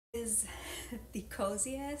is the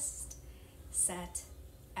coziest set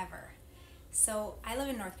ever. So I live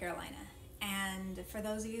in North Carolina, and for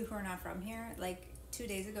those of you who are not from here, like 2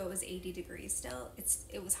 days ago it was 80 degrees still.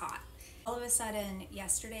 It was hot. All of a sudden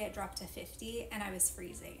yesterday it dropped to 50 and I was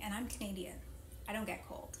freezing, and I'm Canadian. I don't get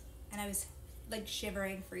cold. And I was like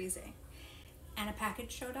shivering, freezing. And a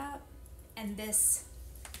package showed up, and these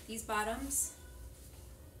bottoms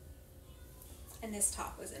and this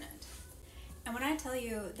top was in it. And when I tell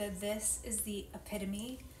you that this is the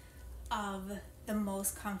epitome of the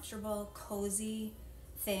most comfortable, cozy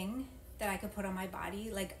thing that I could put on my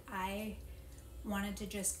body, like I wanted to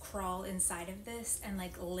just crawl inside of this and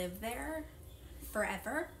like live there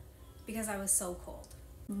forever because I was so cold.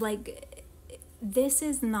 Like, this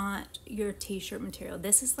is not your t-shirt material.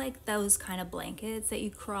 This is like those kind of blankets that you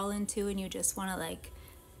crawl into and you just want to like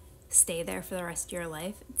stay there for the rest of your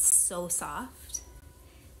life. It's so soft.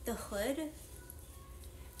 The hood,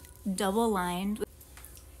 double lined.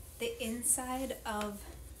 The inside of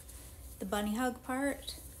the bunny hug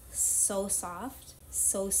part, so soft,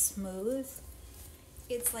 so smooth.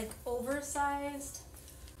 It's like oversized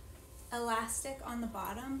elastic on the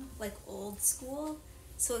bottom, like old school.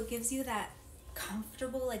 So it gives you that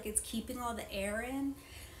comfortable, like it's keeping all the air in.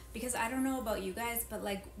 Because I don't know about you guys, but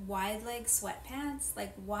like wide leg sweatpants,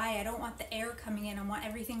 like why? I don't want the air coming in. I want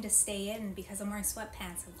everything to stay in because I'm wearing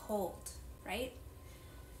sweatpants. I'm cold, right?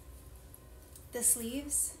 The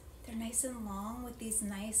sleeves, they're nice and long with these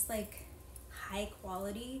nice like high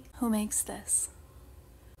quality. Who makes this?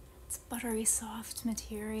 It's buttery soft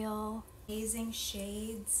material, amazing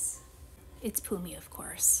shades. It's Pumiey, of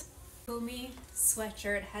course. Pumiey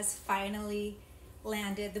sweatshirt has finally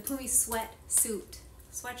landed. The Pumiey Sweatsuit.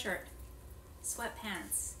 Sweatshirt,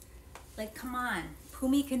 sweatpants, like come on,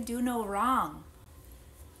 Pumiey can do no wrong.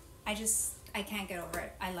 I can't get over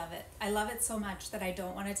it. I love it. I love it so much that I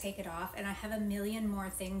don't want to take it off, and I have a million more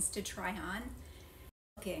things to try on.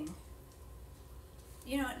 Looking,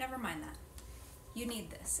 you know what, never mind that. You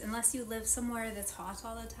need this, unless you live somewhere that's hot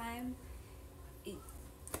all the time.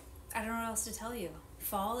 I don't know what else to tell you.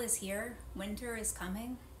 Fall is here, winter is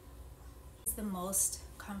coming. It's the most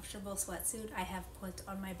comfortable sweatsuit I have put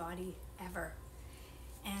on my body ever.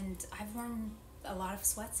 And I've worn a lot of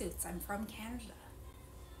sweatsuits. I'm from Canada.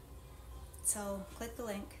 So click the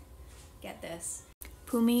link, get this.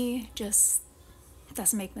 Pumiey just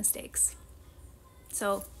doesn't make mistakes.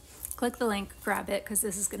 So click the link, grab it, because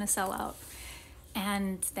this is gonna sell out.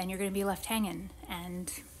 And then you're gonna be left hanging,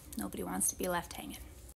 and nobody wants to be left hanging.